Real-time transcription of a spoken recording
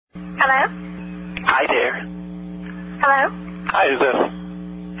Hello? Hi there. Hello? Hi, who's this?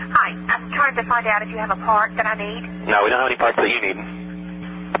 Hi, I'm trying to find out if you have a part that I need. No, we don't have any parts that you need.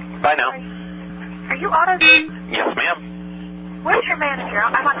 Bye now. Are you AutoZone? Yes, ma'am. Where's your manager?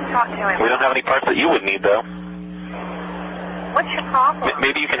 I'd like to talk to him. We don't have any parts that you would need, though. What's your problem?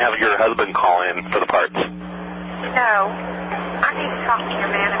 Maybe you can have your husband call in for the parts. No. I need to talk to your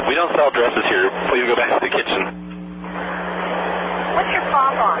manager. We don't sell dresses here. Please go back to the kitchen. What's your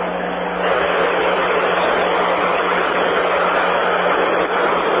problem?